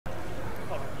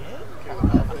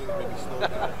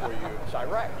for you.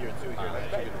 Chirac, year 2 here. Now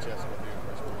you get a chance to go through your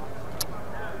first year.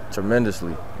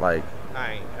 Tremendously. Like,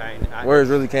 words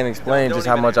really can't explain just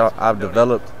how much I've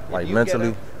developed, like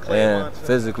mentally and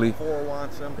physically.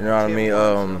 You know what I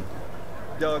mean?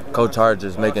 Coach Hart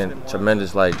just making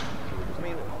tremendous like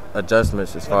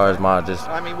adjustments as far as my just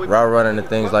route running and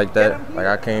things like that. Like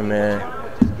I came in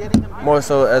more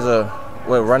so as a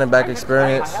running back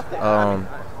experience,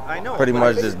 pretty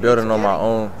much just building on my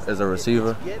own as a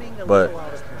receiver, but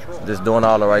just doing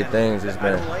all the right things. It's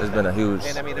been a huge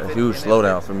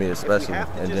slowdown for me, especially,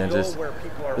 and then just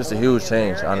a huge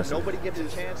change, honestly. Nobody gets a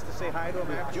chance to say hi to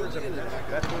him afterwards.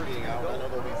 That's where being out. I know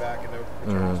they'll be back and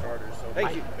they're starters. So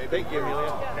thank you,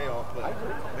 Amelia. Payoff, but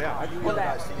yeah, you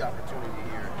guys see opportunity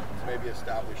here to maybe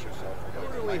establish yourself.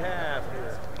 What do we have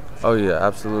here? Oh yeah,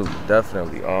 absolutely,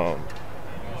 definitely.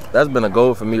 That's been a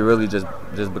goal for me, really, just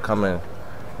becoming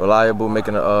reliable,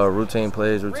 making routine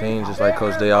plays, just like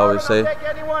Coach Day always say.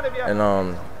 And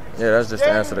yeah, that's just to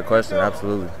answer the question.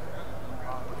 Absolutely.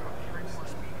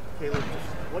 Kaleb,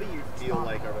 what do you feel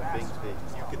like are the things that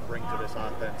you could bring to this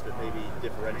offense that maybe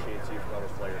differentiates you from other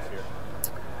players here?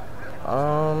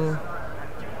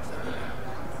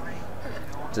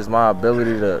 Just my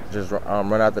ability to just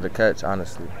run after the catch,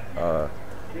 honestly.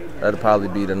 That'd probably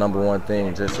be the #1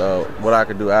 thing. Just what I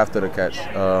could do after the catch.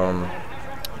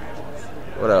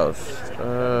 What else?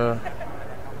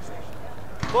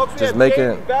 Just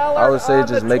making. I would say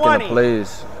just making the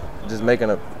plays, just making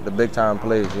the big time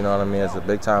plays. You know what I mean? As a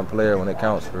big time player when it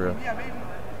counts for real.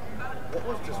 What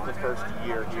was just the first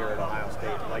year here at Ohio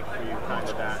State like for you? Kind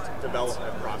of that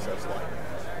development process like?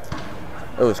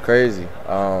 It was crazy.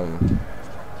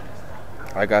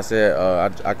 Like I said,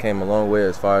 I came a long way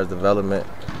as far as development,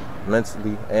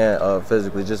 mentally and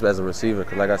physically, just as a receiver.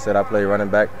 Cause like I said, I play running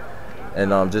back,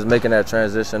 and just making that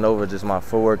transition over, just my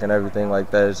footwork and everything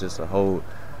like that is just a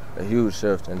huge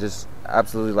shift, and just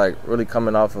absolutely like really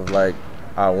coming off of like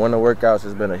our winter workouts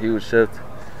has been a huge shift.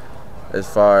 As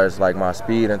far as like my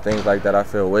speed and things like that, I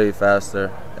feel way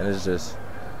faster, and it's just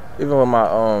even with my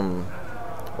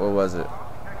what was it?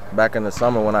 Back in the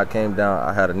summer when I came down,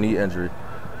 I had a knee injury.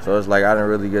 So it's like I didn't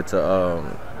really get to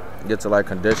like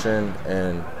condition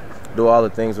and do all the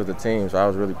things with the team. So I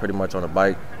was really pretty much on the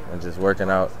bike and just working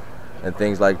out and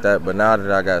things like that. But now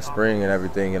that I got spring and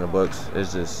everything in the books,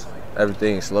 it's just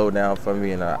everything slowed down for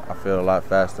me, and I feel a lot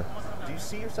faster. Do you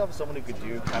see yourself as someone who could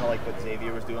do kind of like what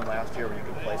Xavier was doing last year, where you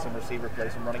could play some receiver, play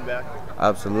some running back?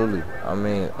 Absolutely. I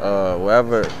mean,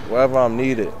 wherever I'm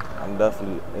needed, I'm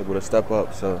definitely able to step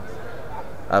up. So.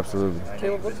 Absolutely. I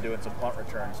know you've been doing some punt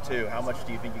returns too. How much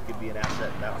do you think you could be an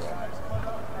asset in that role?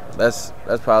 That's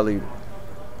probably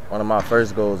one of my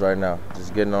first goals right now.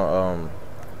 Just getting on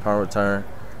punt return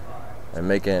and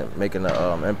making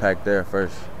an impact there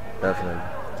first, definitely.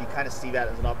 Do you kind of see that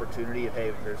as an opportunity? Of,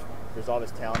 hey, there's all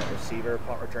this talent at receiver.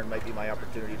 Punt return might be my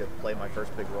opportunity to play my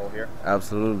first big role here.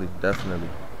 Absolutely, definitely,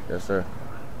 yes sir.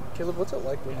 Kaleb, what's it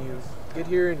like when you get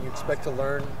here and you expect to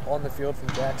learn on the field from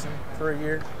Jackson for a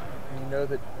year? And you know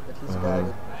that he's a guy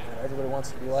that everybody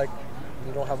wants to be like, and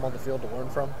you don't have him on the field to learn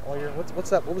from all year. What was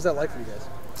that like for you guys?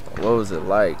 What was it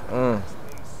like?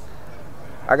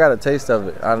 I got a taste of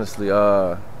it, honestly.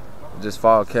 Just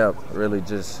fall camp, really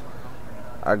just,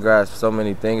 I grasped so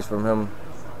many things from him,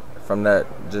 from that,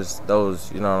 just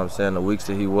those, you know what I'm saying, the weeks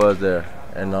that he was there.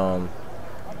 And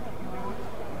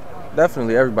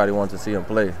definitely everybody wanted to see him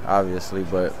play, obviously,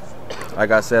 but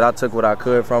like I said, I took what I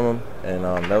could from him, and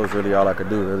that was really all I could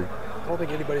do, really. I don't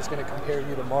think anybody's going to compare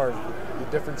you to Marv. The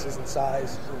differences in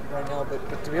size right now,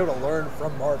 but to be able to learn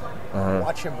from Marv,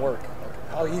 watch him work. Like,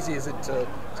 how easy is it to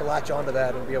latch onto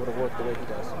that and be able to work the way he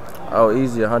does? Oh,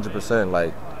 easy, 100%.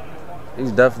 Like,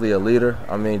 he's definitely a leader.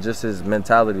 I mean, just his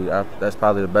mentality. That's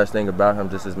probably the best thing about him,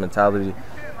 just his mentality,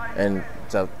 and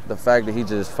the fact that he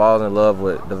just falls in love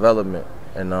with development,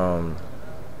 and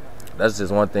that's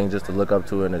just one thing just to look up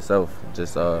to in itself.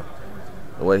 Just the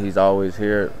way he's always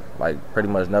here, like pretty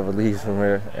much never leaves from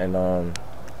here, and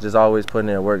just always putting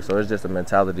in work. So it's just a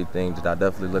mentality thing that I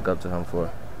definitely look up to him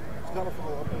for. It's kind of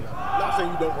follow up on that. Not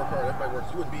saying you don't work hard. Everybody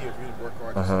works. You wouldn't be here if you didn't work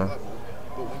hard at some level.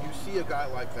 But when you see a guy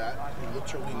like that who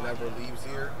literally never leaves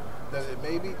here, does it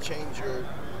maybe change your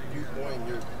viewpoint,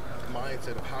 your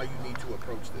mindset of how you need to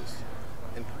approach this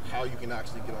and how you can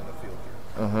actually get on the field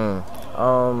here?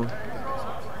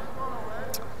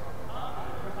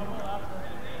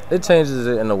 It changes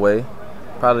it in a way.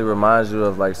 Probably reminds you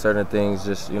of like certain things,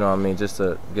 just, you know what I mean, just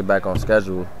to get back on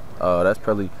schedule. That's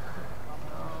probably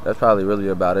really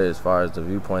about it as far as the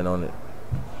viewpoint on it.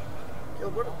 Yeah,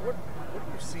 what do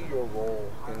you see your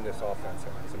role in this offense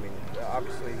as? I mean,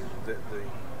 obviously the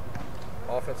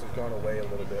offense has gone away a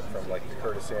little bit from like the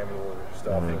Curtis Samuel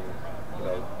stuff and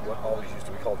what always used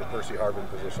to be called the Percy Harvin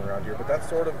position around here, but that's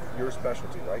sort of your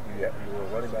specialty, right? You were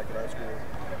running back in high school.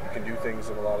 You can do things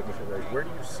in a lot of different ways. Where do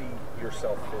you see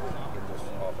yourself fitting in this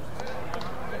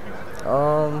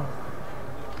offense?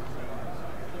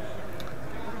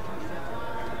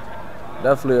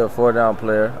 Definitely a 4-down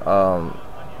player.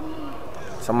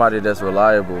 Somebody that's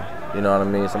reliable, you know what I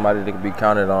mean? Somebody that can be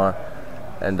counted on.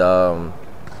 And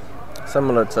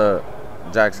similar to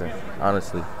Jackson,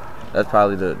 honestly. That's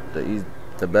probably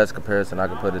the best comparison I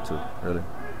could put it to, really.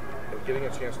 Getting a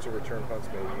chance to return punts,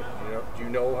 maybe. Do you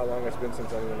know how long it's been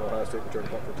since anyone in Ohio State returned a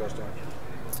punt for a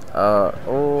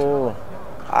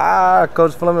touchdown?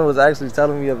 Coach Fleming was actually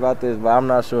telling me about this, but I'm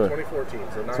not sure. 2014.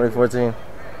 So 2014.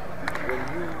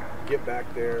 When you get back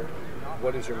there,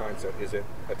 what is your mindset? Is it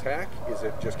attack? Is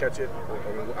it just catch it?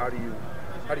 Or how do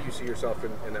you see yourself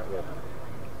in that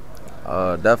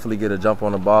role? Definitely get a jump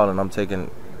on the ball, and I'm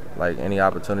taking like any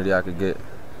opportunity I could get.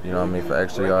 You know what I mean, for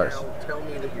extra yards. Now, tell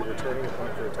me that you're returning a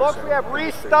punt for a Folks, touchdown. we have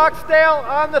Reese Stocksdale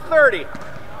on the 30.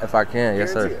 If I can,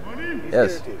 yes, sir.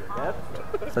 Yes,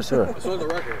 for sure. It's on the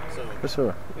record. So. For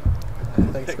sure.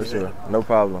 Thanks For sure. No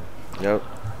problem. Yep.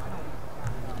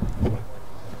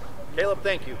 Kaleb,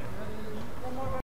 thank you.